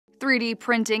3D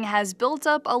printing has built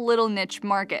up a little niche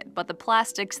market, but the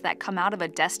plastics that come out of a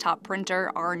desktop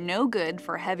printer are no good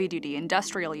for heavy-duty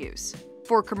industrial use.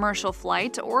 For commercial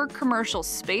flight or commercial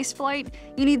spaceflight,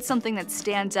 you need something that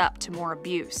stands up to more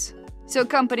abuse. So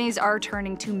companies are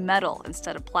turning to metal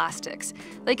instead of plastics.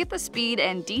 They get the speed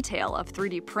and detail of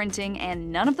 3D printing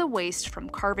and none of the waste from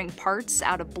carving parts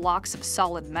out of blocks of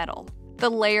solid metal. The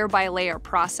layer-by-layer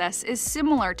process is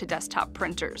similar to desktop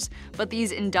printers, but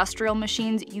these industrial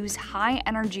machines use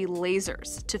high-energy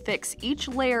lasers to fix each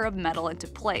layer of metal into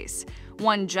place.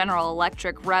 One General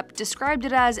Electric rep described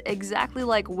it as exactly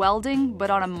like welding, but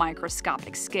on a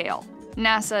microscopic scale.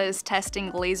 NASA is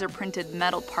testing laser-printed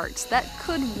metal parts that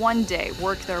could one day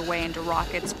work their way into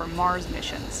rockets for Mars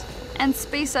missions. And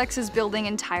SpaceX is building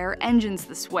entire engines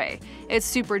this way. Its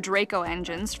SuperDraco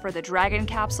engines for the Dragon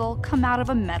capsule come out of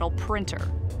a metal printer.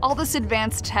 All this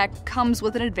advanced tech comes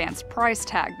with an advanced price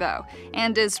tag, though,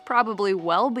 and is probably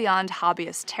well beyond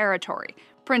hobbyist territory.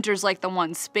 Printers like the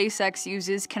one SpaceX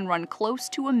uses can run close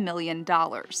to $1 million.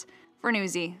 For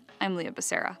Newsy, I'm Leah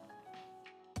Becerra.